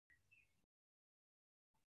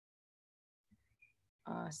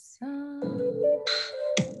Awesome.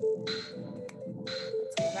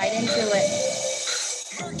 Let's get right into it.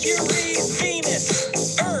 Mercury,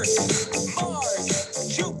 Venus, Earth,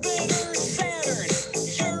 Mars, Jupiter, Saturn,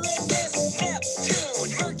 Uranus,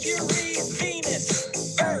 Neptune. Mercury,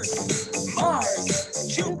 Venus, Earth, Mars,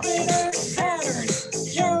 Jupiter, Saturn,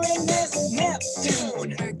 Uranus,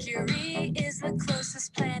 Neptune. Mercury is the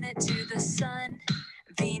closest planet to the sun.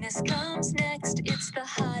 Venus comes next, it's the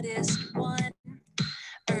hottest one.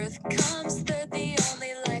 Earth comes third, the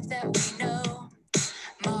only life that we know.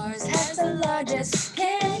 Mars has the largest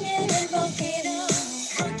canyon and volcano.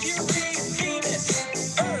 Mercury,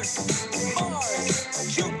 Venus, Earth,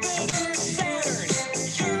 Mars, Jupiter, Saturn,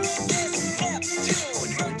 Uranus,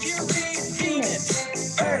 Neptune. Mercury,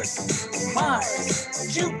 Venus, Earth,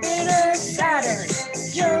 Mars, Jupiter, Saturn,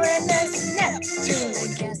 Uranus, Neptune.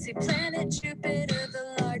 The gassy planet Jupiter,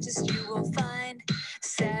 the largest you will find.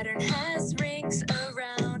 Saturn has rings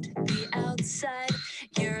around the outside.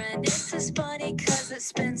 Uranus is funny cause it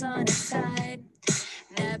spins on its side.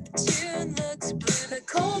 Neptune looks blue, the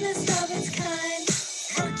coldest of its kind.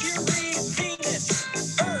 Mercury, Venus,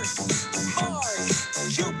 Earth,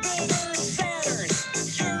 Mars, Jupiter, Saturn,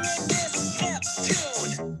 Uranus,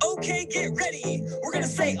 Neptune. Okay, get ready. We're gonna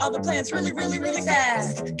say all the planets really, really, really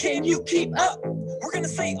fast. Can you keep up? We're gonna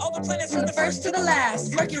say all the planets from the first to the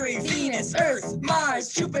last. Mercury, Venus, Earth, Mars,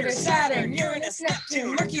 Jupiter, Saturn, Uranus,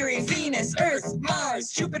 Neptune. Mercury, Venus, Earth,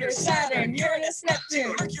 Mars, Jupiter, Saturn, Uranus,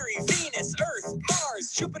 Neptune. Mercury, Venus, Earth,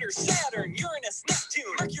 Mars, Jupiter, Saturn, Uranus,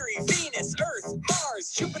 Neptune. Mercury, Venus, Earth,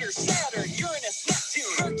 Mars, Jupiter, Saturn, Uranus,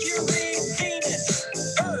 Neptune. Mercury, Venus,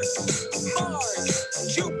 Earth,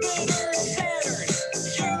 Mars, Jupiter, Saturn,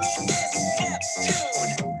 Uranus,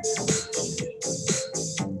 Neptune.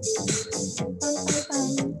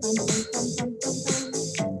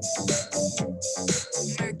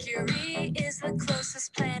 Mercury is the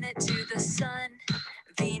closest planet to the sun.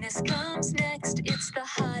 Venus comes next, it's the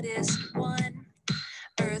hottest one.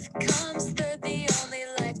 Earth comes third, the only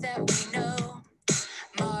life that we know.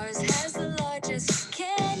 Mars has the largest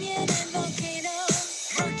canyon and volcano.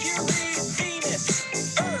 Mercury,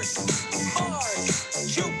 Venus, Earth,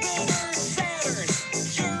 Mars, Jupiter, Saturn,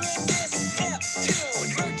 Uranus, Neptune.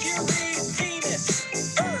 Mercury, Venus,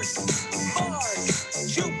 Earth,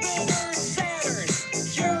 Mars, Jupiter, Saturn,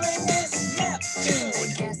 Uranus, Neptune.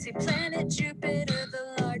 The gassy planet Jupiter,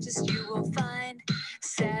 the largest you will find.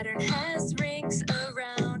 Saturn has rings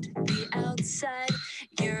around the outside.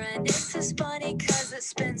 Uranus is funny cause it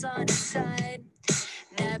spins on its side.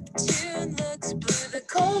 Neptune looks blue, the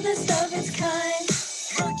coldest of its kind.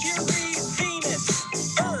 Mercury, Venus,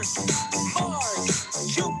 Earth,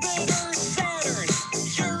 Mars, Jupiter, Saturn,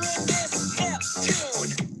 Uranus,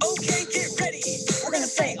 Neptune. Okay, get ready. We're gonna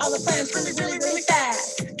say all the planets really, really, really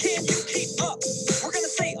fast. Can you keep up? We're gonna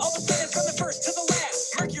say all the planets from the first to the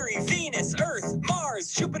last. Mercury, Venus, Earth,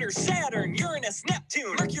 Mars, Jupiter, Saturn, Uranus,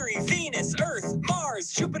 Neptune. Mercury, Venus, Earth,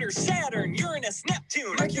 Mars, Jupiter, Saturn, Uranus,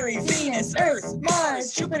 Neptune. Mercury, Venus, Earth,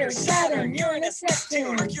 Mars, Jupiter, Saturn, Uranus,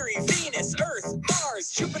 Neptune. Mercury, Venus, Earth, Mars,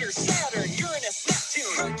 Jupiter, Saturn, Uranus,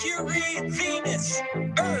 Neptune. Mercury, Venus,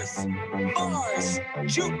 Earth, Mars,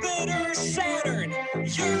 Jupiter, Saturn,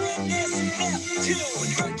 Uranus, Neptune.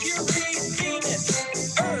 Mercury, Venus,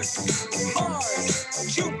 Earth,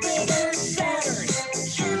 Mars, Jupiter, Saturn,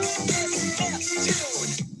 Uranus,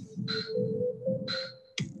 Neptune.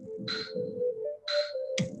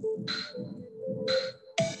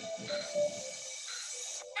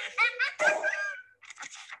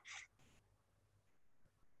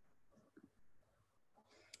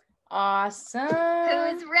 Awesome.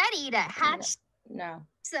 Who's ready to hatch No,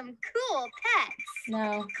 some cool pets?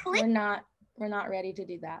 no, Click. we're not ready to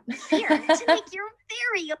do that. Here to make your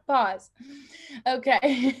very Pause.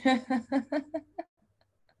 Okay.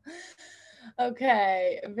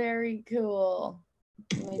 Okay, very cool.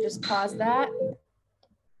 Let me just pause that.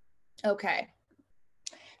 Okay.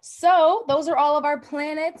 So those are all of our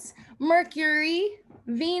planets: Mercury,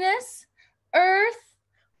 Venus, Earth,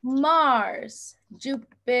 Mars,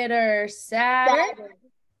 Jupiter, Saturn,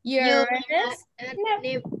 Uranus,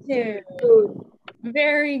 Neptune.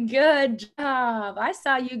 Very good job. I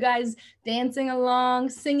saw you guys dancing along,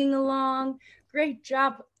 singing along. Great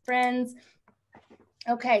job, friends.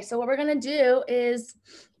 Okay, so what we're gonna do is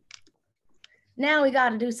now we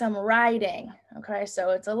gotta do some writing. Okay, so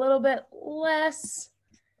it's a little bit less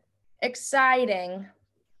exciting,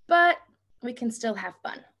 but we can still have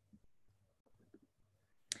fun.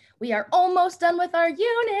 We are almost done with our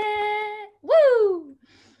unit. Woo!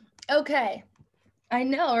 Okay, I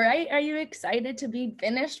know, right? Are you excited to be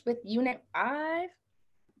finished with Unit 5?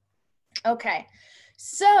 Okay,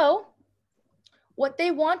 so What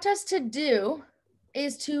they want us to do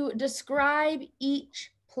is to describe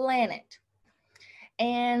each planet.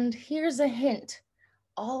 And here's a hint.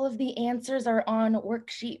 All of the answers are on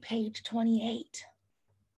worksheet page 28.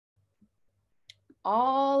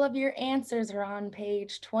 All of your answers are on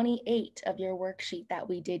page 28 of your worksheet that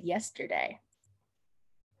we did yesterday.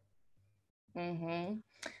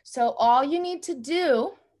 So all you need to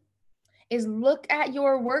do is look at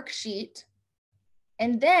your worksheet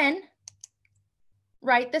and then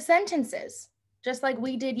write the sentences, just like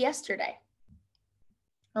we did yesterday.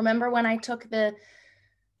 Remember when I took the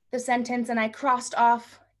sentence and I crossed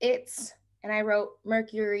off its and I wrote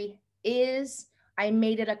Mercury is, I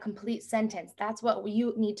made it a complete sentence. That's what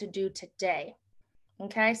you need to do today.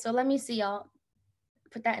 Okay, so let me see, I'll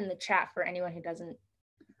put that in the chat for anyone who doesn't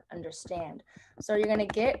understand. So you're gonna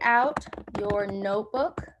get out your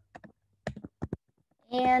notebook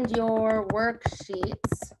and your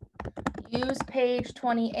worksheets. Use page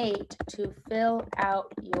 28 to fill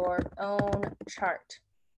out your own chart,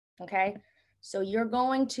 okay? So you're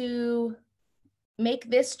going to make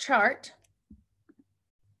this chart,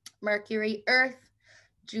 Mercury, Earth,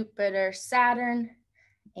 Jupiter, Saturn,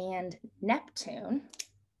 and Neptune,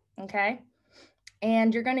 okay?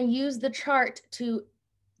 And you're gonna use the chart to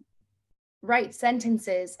write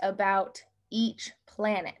sentences about each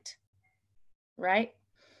planet, right?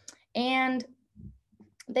 And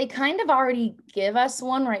they kind of already give us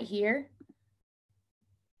one right here.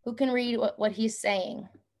 Who can read what he's saying?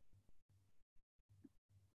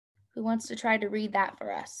 Who wants to try to read that for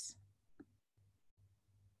us?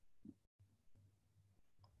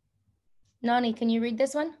 Nani, can you read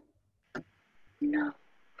this one? No.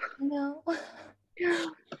 No.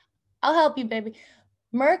 I'll help you, baby.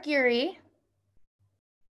 Mercury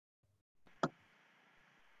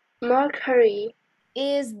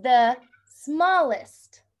is the smallest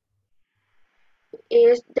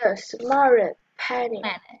planet.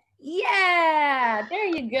 planet. Yeah, there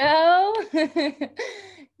you go.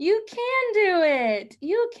 You can do it.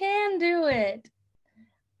 You can do it.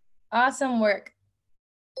 Awesome work.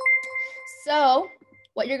 So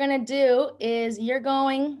what you're gonna do is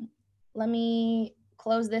let me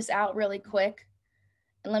close this out really quick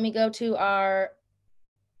and let me go to our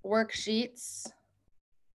worksheets.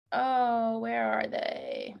 Oh, where are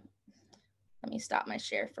they? Let me stop my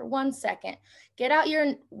share for 1 second. Get out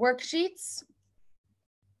your worksheets.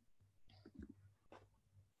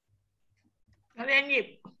 นักเรียนหยิบ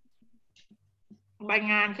ใบ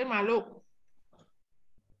งานขึ้นมาลูก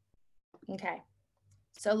Okay,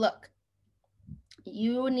 so look,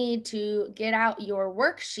 you need to get out your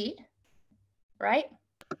worksheet, right?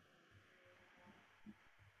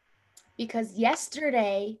 Because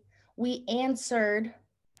yesterday we answered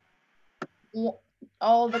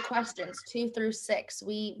all the questions 2 through 6.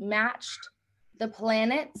 We matched the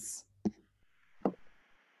planets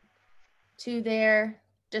to their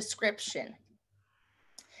description.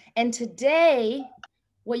 And today,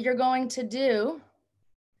 what you're going to do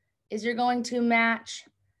is you're going to match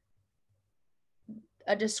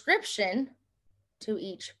a description to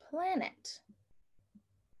each planet.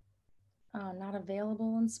 Oh, not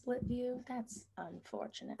available in split view? That's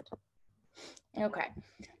unfortunate. Okay,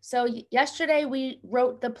 so yesterday we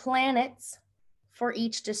wrote the planets for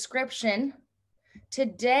each description.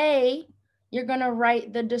 Today, you're gonna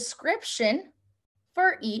write the description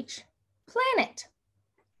for each planet.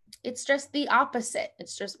 It's just the opposite.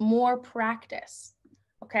 It's just more practice,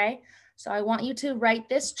 okay? So I want you to write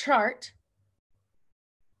this chart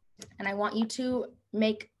and I want you to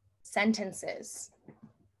make sentences.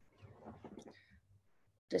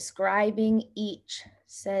 Describing each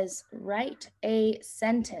says, write a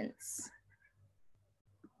sentence.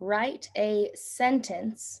 Write a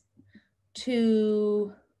sentence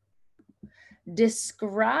to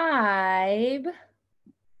describe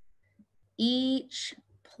each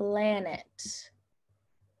planet,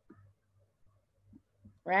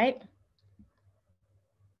 right?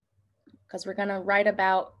 Because we're gonna write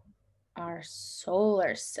about our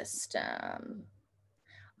solar system.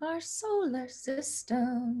 Our solar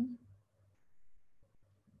system.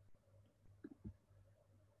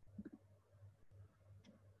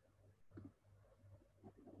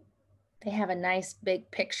 They have a nice big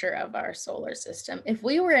picture of our solar system. If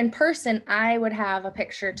we were in person, I would have a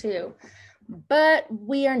picture too, but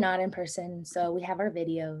we are not in person, so we have our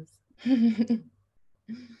videos.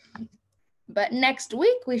 But next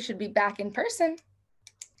week, we should be back in person.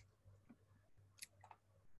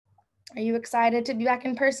 Are you excited to be back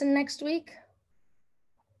in person next week?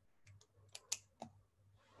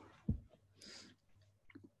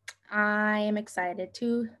 I am excited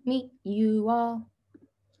to meet you all.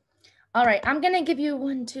 All right, I'm gonna give you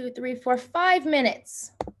 1, 2, 3, 4, 5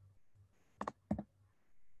 minutes.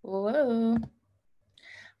 Whoa.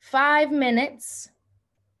 5 minutes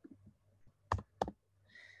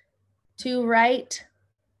to write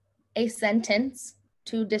a sentence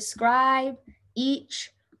to describe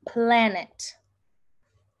each planet.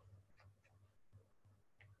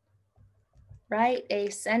 Write a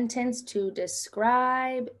sentence to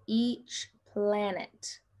describe each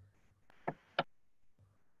planet.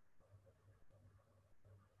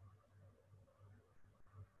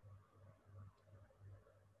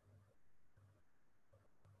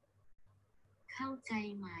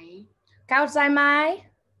 Cao Chai Mai?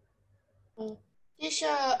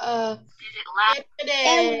 Teacher,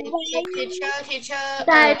 yesterday teacher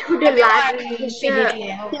ได้ to the เมื่อวาน last ปิด teacher แ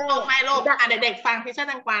ล้วไม่ลูกเด็กๆฟังทีเชอร์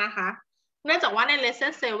แตงกวานะคะ เนื่องจากว่าใน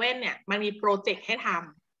lesson 7เนี่ยมันมีโปรเจกต์ให้ท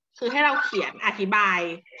ำคือให้เราเขียนอธิบาย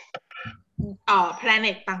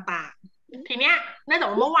planet ต่างๆ ทีเนี้ยเนื่องจาก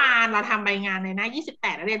ว่าเมื่อวานเราทำใบงานในหน้า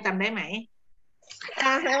28นักเรียนจำได้ไหม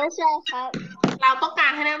ใช่ครับ เราต้องกา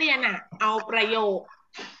รให้นักเรียนเอาประโยค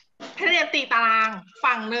ให้นักเรียนตีตาราง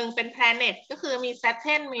ฝั่งหนึ่งเป็น planet ก็คือมี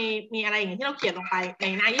Saturn มีอะไรอย่างนี้ที่เราเขียนลงไปใน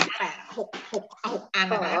หน้า28 6อัน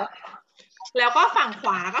นะคะแล้วก็ฝั่งข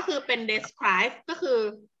วาก็คือเป็น describe ก็คือ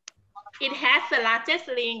it has the largest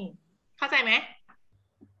ring เข้าใจไหม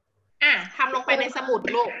ทำลงไปในสมุด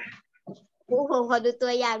ลูกผมขอดูตั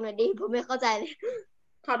วอย่างหน่อยดิผมไม่เข้าใจเลย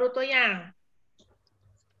ขอดูตัวอย่าง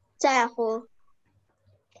ใช่ครู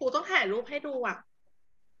ครูต้องถ่ายรูปให้ดู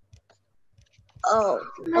โอ้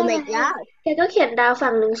my god แกก็เขียนดาว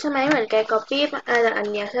ฝั่งหนึ่งใช่ไหมเหมือนแก copy มาจากอัน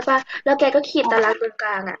เนี้ยใช่ป่ะแล้วแกก็ขีดตารางตรงก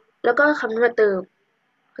ลางแล้วก็คำนวณเติม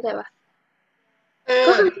เข้าใจป่ะ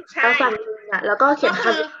ก็คือดาวฝั่งหนึ่งแล้วก็เขียน ก็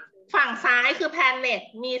คือฝั่งซ้ายคือ planet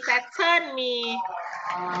มี Saturn มี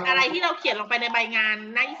อะไรที่เราเขียนลงไปในใบงาน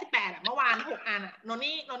หน้า28เมื่อวาน6อันโน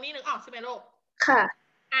นี่นึกออกใช่ไหมลูกค่ะ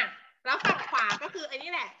แล้วฝั่งขวาก็คือไอ้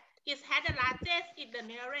นี่แหละ it has the largest it the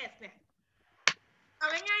nearest เนี่ยเอา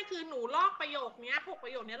ง่ายๆคือหนูลอกประโยคนี้6ปร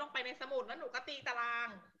ะโยคนี้ลงไปในสมุดแล้วหนูก็ตีตาราง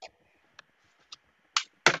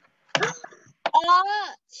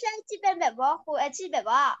ใช่ที่เป็นแบบว่าครูที่แบบ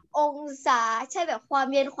ว่าองศาใช่แบบความ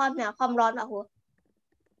เย็นความหนาวความร้อนครู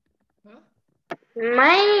ไ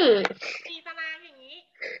ม่ตีตารางอย่างนี้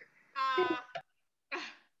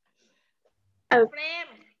เฟรม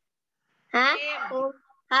ครับ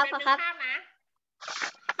ภาพนะ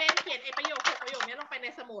เฟรมเขียนไอ้ประโยค6ประโยคนี้ลงไปใน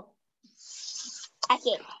สมุดโอเค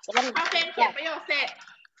พอเฟรมเขียนประโยคเสร็จ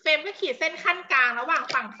เฟรมก็ขีดเส้นขั้นกลางระหว่าง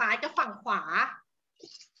ฝั่งซ้ายกับฝั่งขวา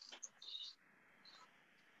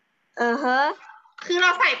คือเร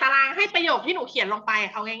าใส่ตารางให้ประโยคที่หนูเขียนลงไป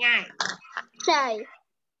เอาง่ายๆใช่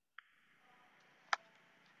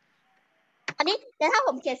อันนี้เดี๋ยวถ้าผ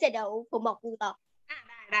มเขียนเสร็จเดี๋ยวผมบอกครูต่อ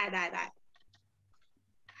ได้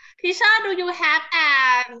Teacher, do you have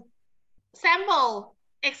an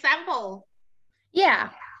example? Yeah.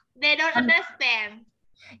 They don't understand.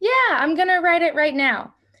 Yeah, I'm gonna write it right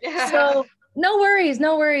now. So no worries.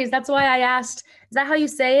 That's why I asked. Is that how you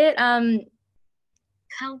say it?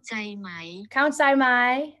 เข้าใจไหม เข้าใจไหม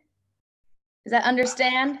Is that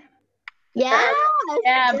understand? Yeah,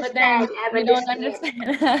 but then we don't understand.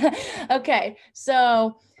 Okay, so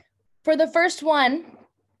for the first one,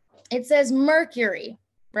 it says Mercury,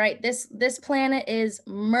 right? This planet is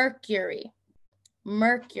Mercury.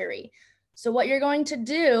 So what you're going to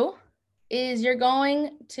do is you're going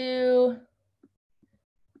to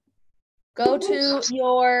go to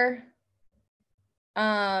your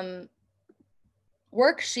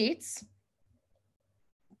worksheets,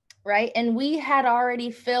 right? And we had already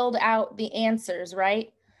filled out the answers, right?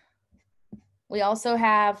 We also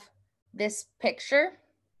have this picture.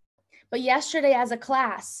 But yesterday as a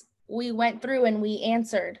class, we went through and we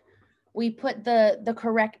answered. We put the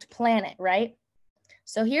correct planet, right?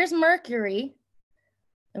 So here's Mercury.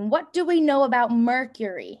 And what do we know about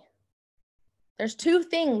Mercury? There's two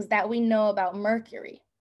things that we know about Mercury.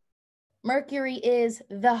 Mercury is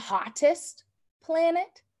the hottest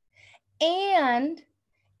planet, and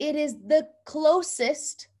it is the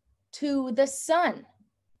closest to the sun,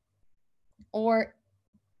 or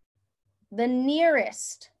the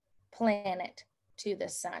nearest planet to the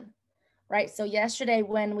sun, right? So yesterday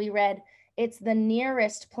when we read it's the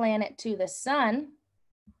nearest planet to the sun,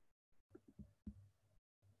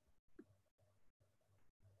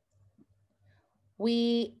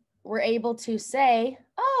 we were able to say,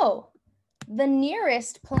 oh, the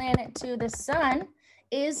nearest planet to the sun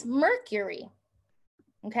is Mercury.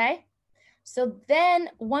 Okay, so then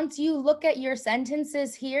once you look at your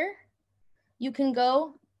sentences here, you can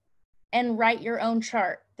go and write your own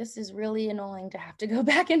chart. This is really annoying to have to go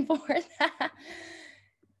back and forth.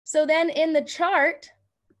 So then in the chart,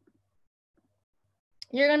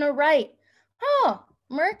 you're going to write, oh,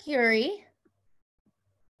 Mercury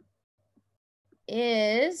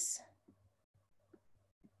is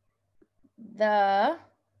the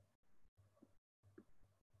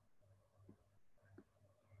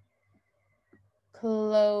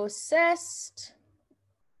closest,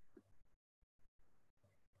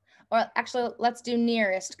 or actually let's do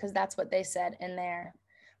nearest because that's what they said in there.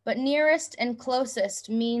 But nearest and closest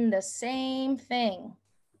mean the same thing.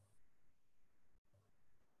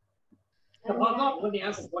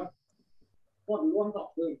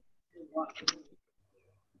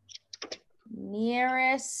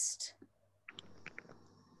 Nearest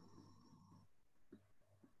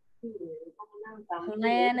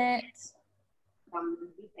planet จ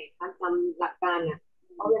ำวิสัยทัศน์จำหลักการเนี่ย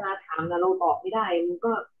เพราะเวลาถามนะเราตอบไม่ได้มัน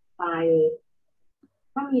ก็ตายเลย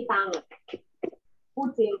ถ้ามีตังค์พูด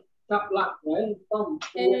จริงจับหลักไว้ต้อง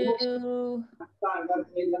หลักการการ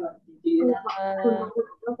เรียนกันจริง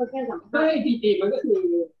ๆเราก็แค่สัมภาษณ์ไม่จริงๆมันก็คือ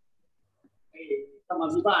ธรรม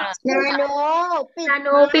วิบากนาโน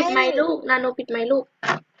ปิดไมค์ลูกนาโนปิดไมค์ลูก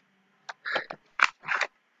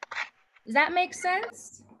Does that make sense?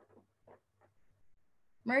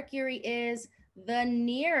 Mercury is the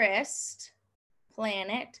nearest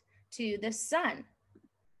planet to the sun.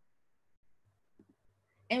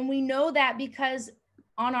 And we know that because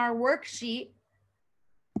on our worksheet,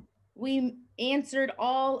 we answered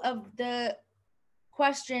all of the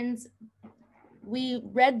questions. We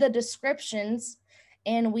read the descriptions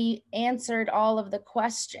and we answered all of the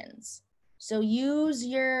questions. So use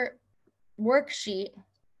your worksheet.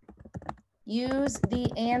 Use the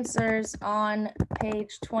answers on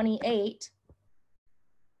page 28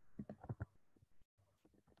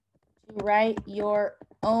 to write your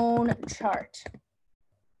own chart.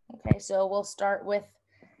 Okay, so we'll start with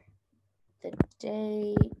the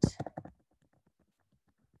date.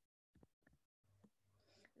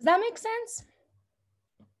 Does that make sense?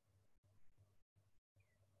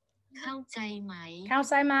 เข้าใจไหม เข้า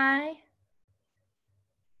ใจไหม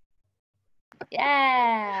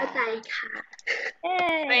Yeah เข้าใจค่ะ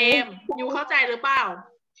เฟรมยูเข้าใจหรือเปล่า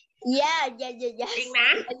yeah จริงนะ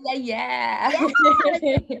Yeah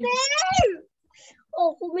โอ้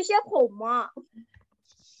ครูไม่เชื่อผมอ่ะ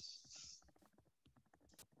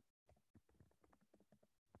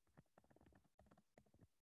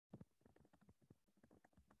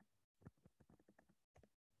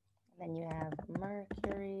Then you have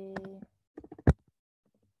Mercury,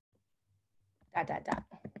 dot,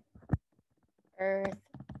 Earth,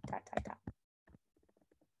 dot.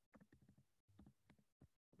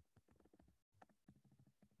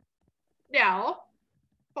 เดี๋ยว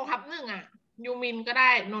6/1อ่ะยูมินก็ได้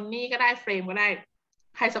นนนี่ก็ได้เฟรมก็ได้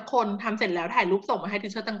ใครสักคนทำเสร็จแล้วถ่ายรูปส่งมาให้ทิ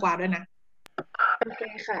เชอร์ตังกวาด้วยนะ โอเค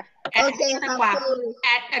ค่ะ แอดทิเชอร์ตังกวา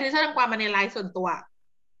แอดทิเชอร์ตังกวามาในไลน์ส่วนตัว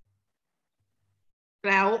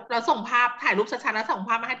แล้วเราส่งภาพถ่ายรูปชัดๆแล้วส่งภ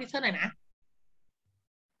าพมาให้ทิเชอร์หน่อยนะ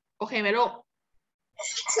โอเคไหมลูก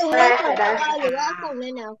ส่งในส่วนตัวหรือว่าส่งใน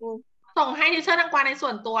ไหนครู ส่งให้ทิเชอร์ตังกวาในส่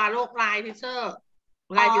วนตัวลูกไลน์ทิเชอร์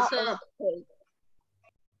ไลน์ทิเชอร์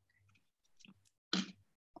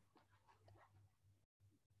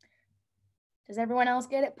Does everyone else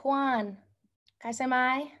get it? Puan,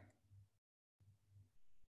 Kaisamai?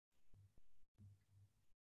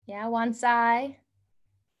 Yeah, one side.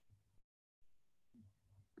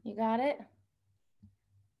 You got it?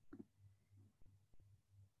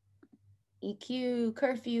 EQ,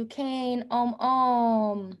 curfew, cane,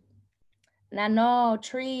 Nano,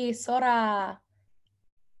 tree, Sora,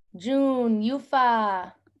 June,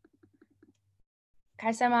 Yufa.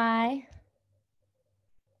 Kaisamai?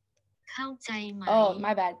 เข้าใจไหม Oh,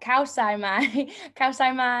 my bad. Kausai mai.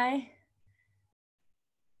 Kausai mai.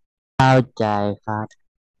 เข้าใจครับ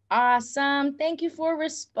Awesome. Thank you for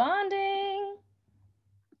responding.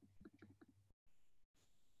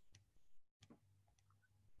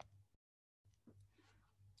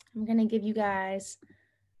 I'm going to give you guys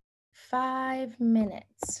 5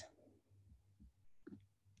 minutes.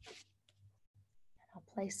 I'll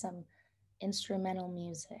play some instrumental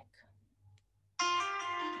music.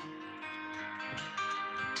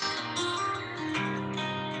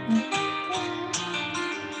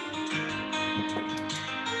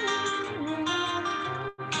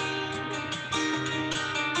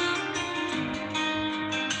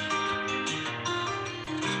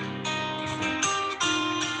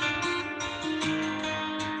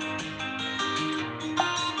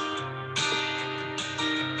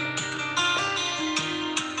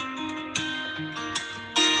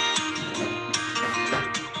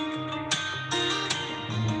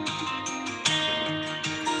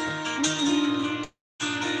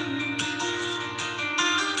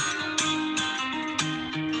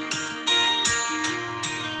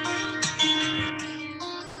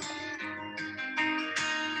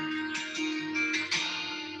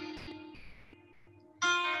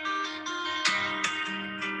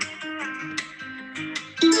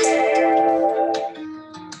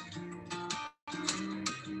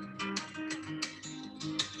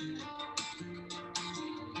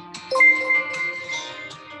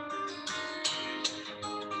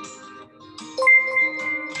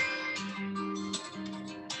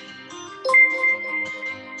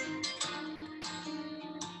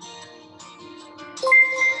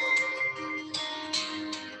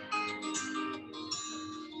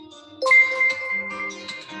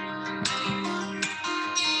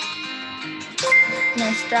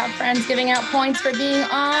 Nice job, friends, giving out points for being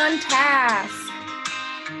on task.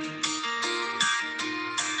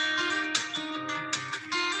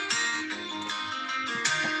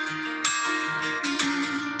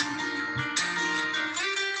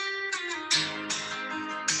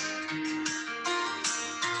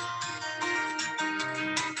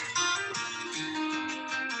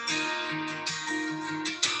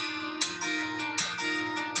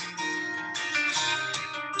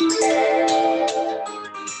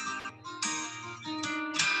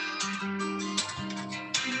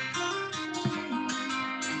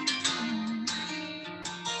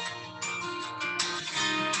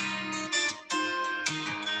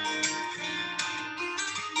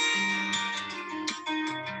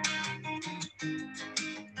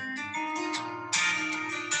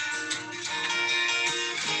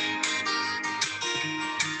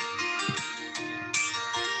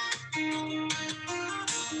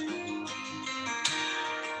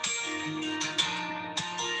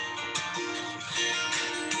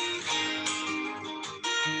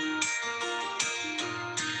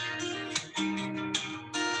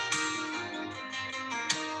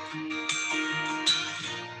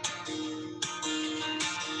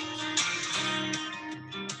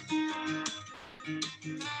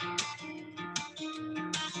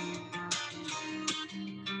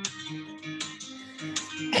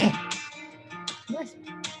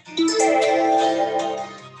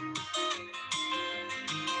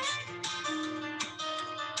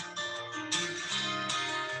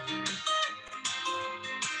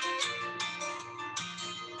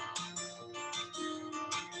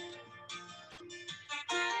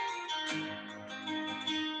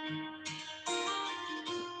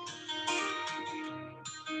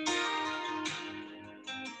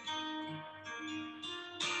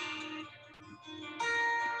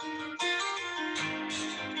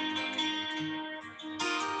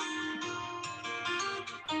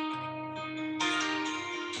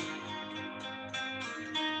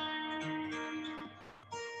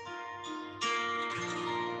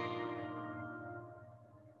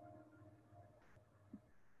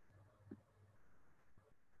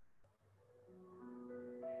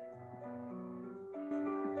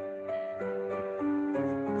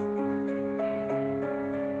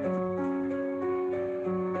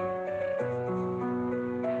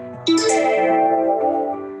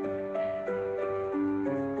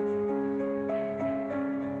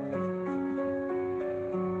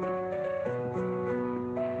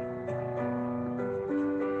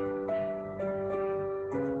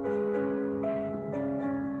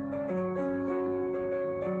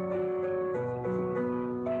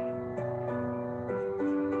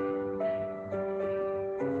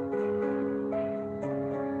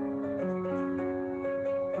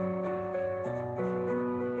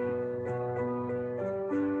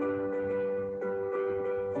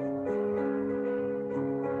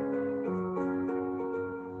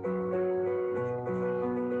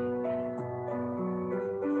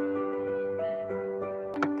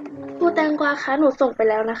ครูแตงกวาคะหนูส่งไป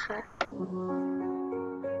แล้วนะคะ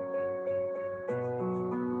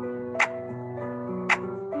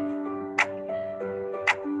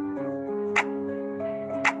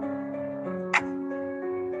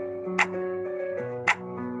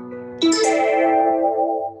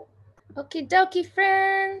Okie dokie,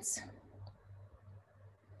 friends.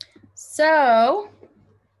 So,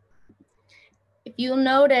 if you'll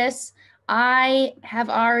notice, I have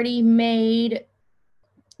already made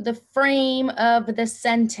the frame of the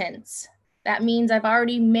sentence. That means I've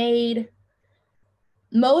already made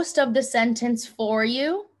most of the sentence for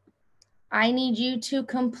you. I need you to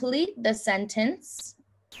complete the sentence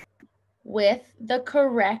with the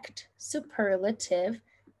correct superlative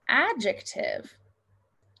adjective.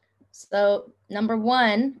 So number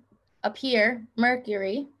one, up here,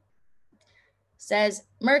 Mercury, says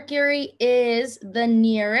Mercury is the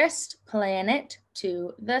nearest planet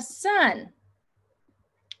to the sun.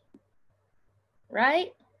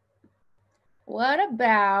 Right? What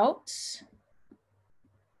about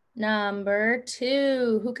number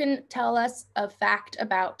two? Who can tell us a fact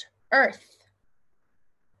about Earth?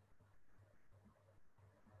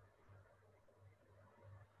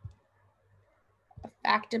 A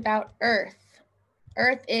fact about Earth.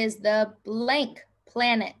 Earth is the blank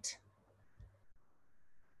planet.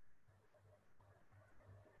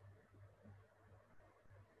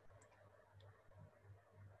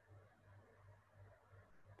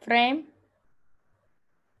 Frame?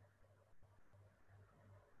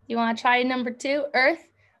 You want to try number two? Earth?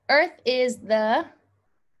 Earth is the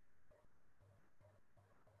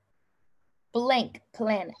blank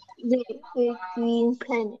planet. The green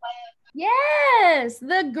planet. Yes,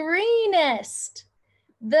 the greenest.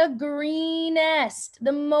 The greenest,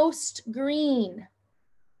 the most green.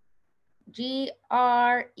 G-R-E-E-N,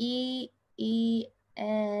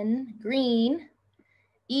 green.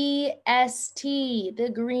 E-S-T, the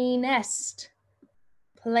greenest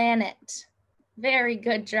planet. Very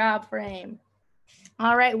good job, Frame.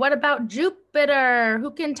 All right, what about Jupiter?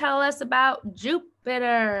 Who can tell us about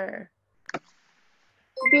Jupiter?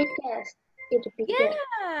 biggest. It's the biggest.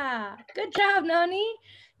 Yeah, good job, Noni.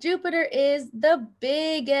 Jupiter is the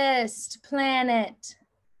biggest planet.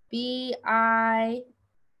 B-I-G.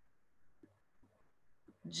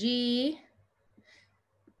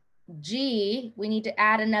 G, we need to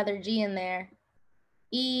add another G in there.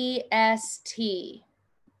 E-S-T.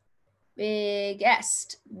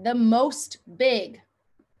 Biggest, the most big.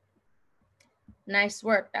 Nice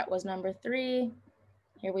work. That was number 3.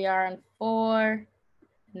 Here we are on 4.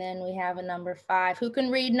 And then we have a number 5. Who can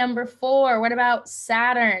read number 4? What about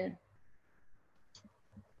Saturn?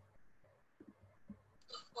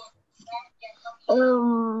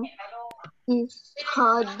 It's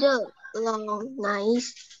harder, long,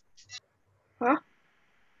 nice. Huh?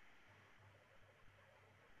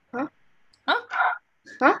 Huh? Huh?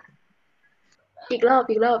 Huh? อีกรอบ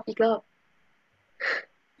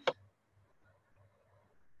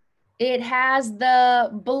It has the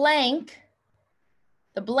blank,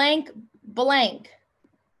 blank.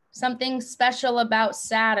 Something special about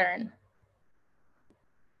Saturn.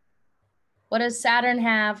 What does Saturn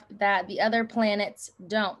have that the other planets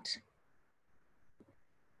don't?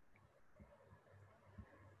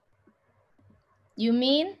 You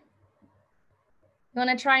mean? You want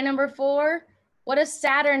to try number 4? What does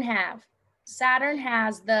Saturn have? Saturn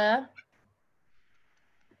has the...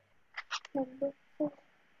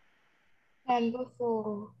 Number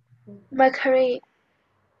 4. Mercury.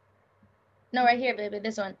 No, right here, baby,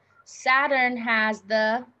 this one. Saturn has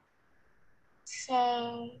the...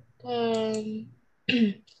 Saturn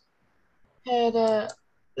had the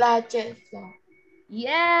largest.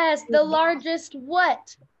 Yes, the largest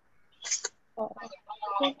what?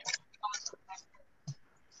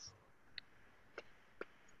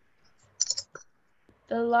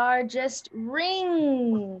 The largest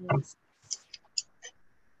rings.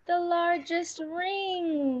 The largest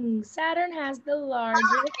ring. Saturn has the largest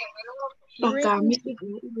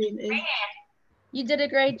ring. You did a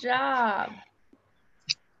great job.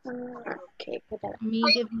 Okay, Let me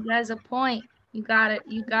give you guys a point. You got it.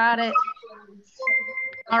 You got it.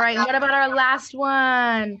 All right. What about our last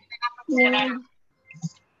one?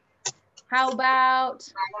 How about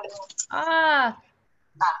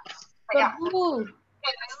Torpu?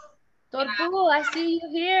 Torpu, I see you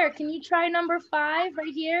here. Can you try number 5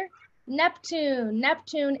 right here? Neptune.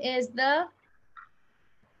 Neptune is the...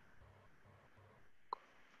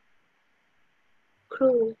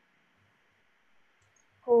 Crew.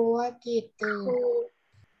 ครูว่ากิจตื่น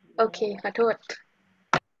โอเคขอโทษ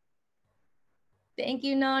Thank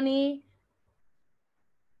you, Noni.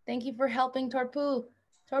 Thank you for helping Torpu.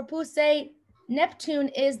 Torpu, say Neptune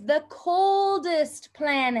is the coldest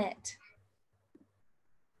planet.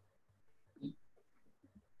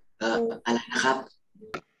 อะไรนะครับ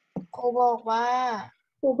ครูบอกว่า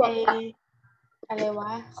ครูบอก อะไรว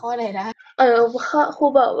ะ ข้อไหนนะ ครู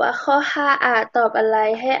บอกว่าข้อ5อ่านตอบอะไร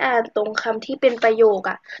ให้อ่านตรงคำที่เป็นประโยค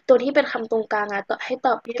อ่ะตัวที่เป็นคำตรงกลางอ่ะให้ต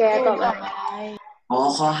อบแกตอบอะไร อ๋อ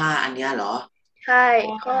ข้อ5อันเนี้ยเหรอ ใช่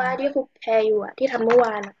ข้อ5ที่ครูแพรอยู่อ่ะที่ทำเมื่อว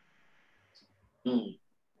านอ่ะ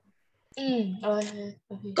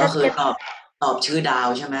ก็คือตอบชื่อดาว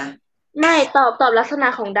ใช่ไหม ไม่ตอบลักษณะ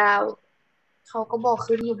ของดาว เขาก็บอก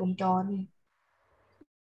ขึ้นอยู่บนจอนี่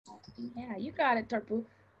Yeah, you got it, Torpu.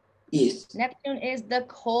 is Neptune is the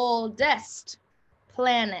coldest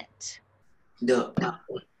planet. the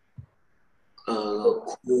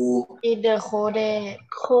Is the coldest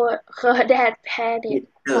Coldest planet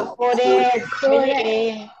coldest ไม่ใช่ A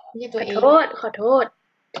ไม่ใช่ตัว A ขอโทษ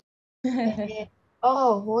โอ้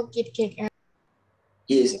โหกิจเก่งอ่ะ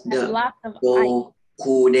is the Lots of ice.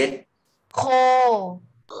 coldest coldest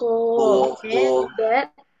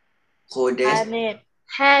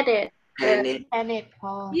planet พ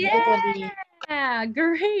อไม่ใช่ตัว D Yeah,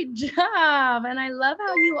 great job. And I love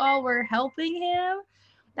how you all were helping him.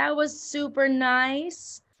 That was super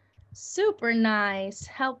nice. Super nice.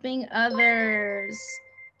 Helping others.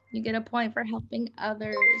 You get a point for helping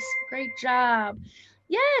others. Great job.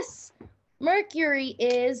 Yes, Mercury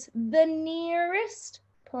is the nearest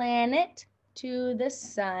planet to the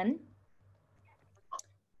sun.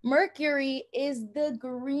 Mercury is the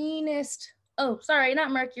greenest. Oh, sorry,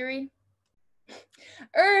 not Mercury.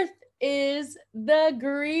 Earth is the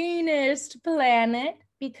greenest planet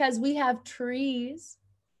because we have trees.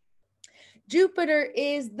 Jupiter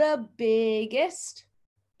is the biggest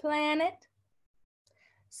planet.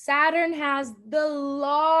 Saturn has the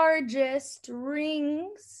largest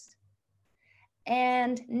rings.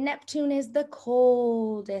 And Neptune is the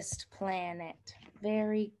coldest planet.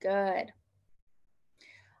 Very good.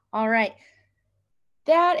 All right.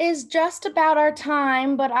 That is just about our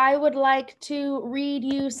time, but I would like to read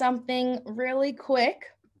you something really quick.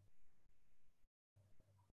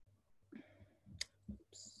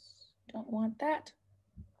 Oops, don't want that.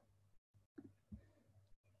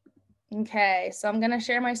 Okay, so I'm going to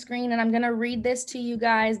share my screen and I'm going to read this to you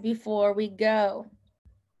guys before we go.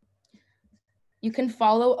 You can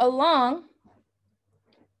follow along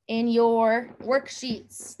in your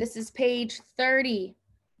worksheets. This is page 30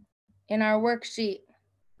 in our worksheet.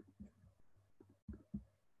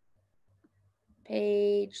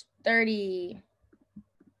 Page 30.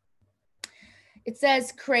 It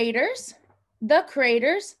says craters, the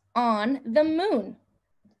craters on the moon.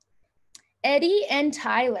 Eddie and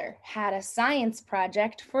Tyler had a science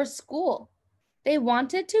project for school. They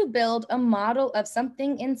wanted to build a model of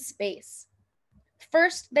something in space.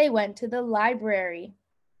 First, they went to the library.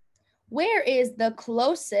 Where is the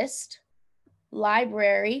closest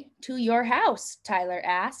library to your house? Tyler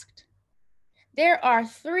asked. There are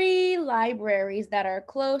 3 libraries that are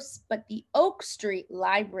close, but the Oak Street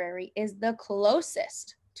Library is the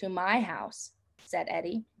closest to my house, said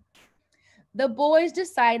Eddie. The boys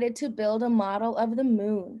decided to build a model of the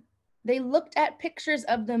moon. They looked at pictures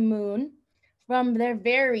of the moon from their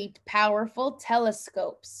very powerful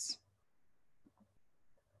telescopes.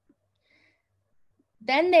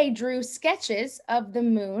 Then they drew sketches of the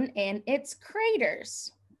moon and its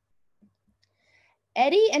craters.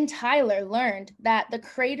 Eddie and Tyler learned that the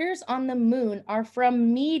craters on the moon are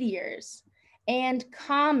from meteors and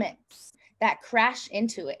comets that crash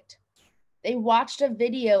into it. They watched a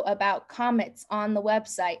video about comets on the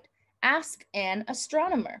website, Ask an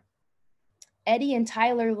Astronomer. Eddie and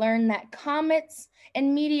Tyler learned that comets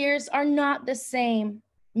and meteors are not the same.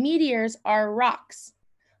 Meteors are rocks,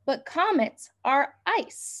 but comets are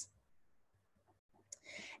ice.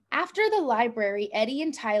 After the library, Eddie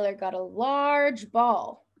and Tyler got a large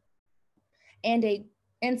ball and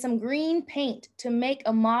some green paint to make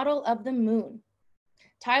a model of the moon.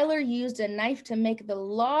 Tyler used a knife to make the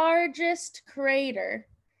largest crater.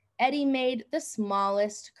 Eddie made the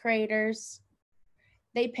smallest craters.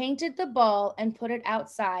 They painted the ball and put it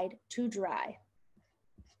outside to dry.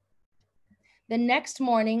 The next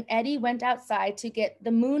morning, Eddie went outside to get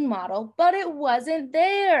the moon model, but it wasn't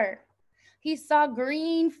there. He saw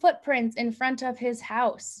green footprints in front of his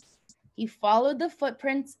house. He followed the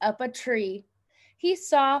footprints up a tree. He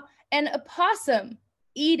saw an opossum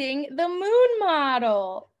eating the moon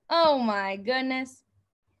model. Oh my goodness.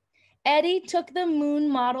 Eddie took the moon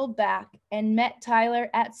model back and met Tyler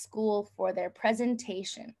at school for their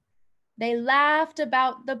presentation. They laughed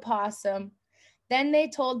about the possum. Then they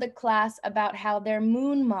told the class about how their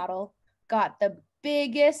moon model got the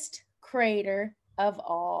biggest crater of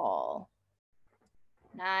all.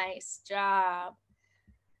 Nice job.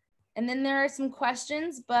 And then there are some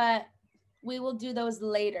questions, but we will do those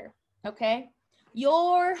later, okay?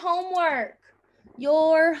 Your homework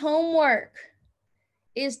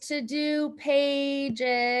is to do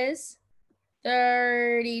pages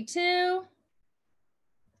 32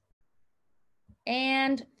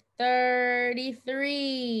 and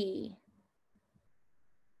 33.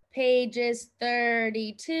 Pages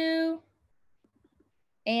 32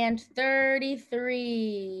 and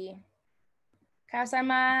 33. เข้าใจไ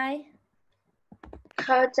หม? เ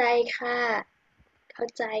ข้าใจค่ะ เข้า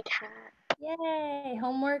ใจค่ะ Yay!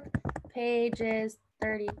 Homework pages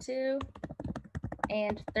 32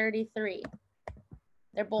 and 33.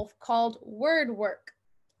 They're both called word work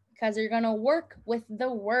because you're going to work with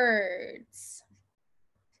the words.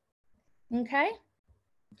 Okay?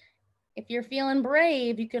 If you're feeling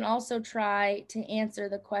brave, you can also try to answer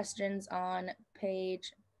the questions on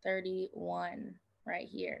page 31 right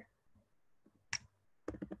here.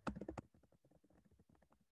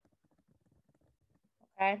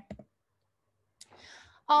 Okay.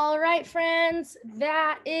 All right, friends,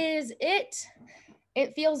 that is it.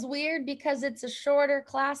 It feels weird because it's a shorter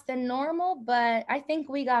class than normal, but I think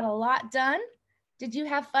we got a lot done. Did you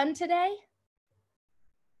have fun today?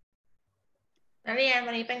 นักเรียน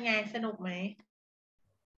วันนี้เป็นไงสนุกไหม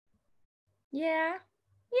Yeah.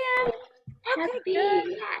 Yeah. Okay, happy good.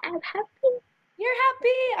 yeah I'm happy You're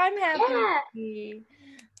happy? I'm happy.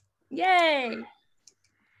 Yay.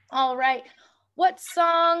 All right. What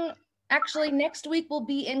song? Actually, next week we'll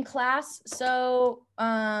be in class. So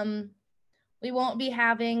We won't be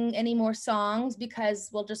having any more songs because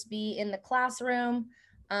we'll just be in the classroom.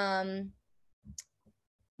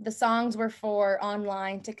 The songs were for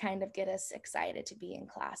online to kind of get us excited to be in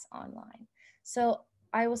class online. So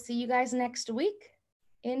I will see you guys next week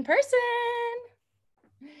in person.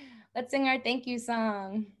 Let's sing our thank you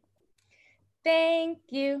song. Thank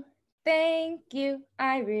you,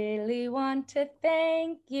 I really want to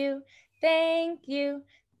thank you, thank you,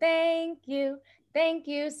 thank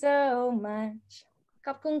you so much. ข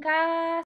อบคุณค่ะ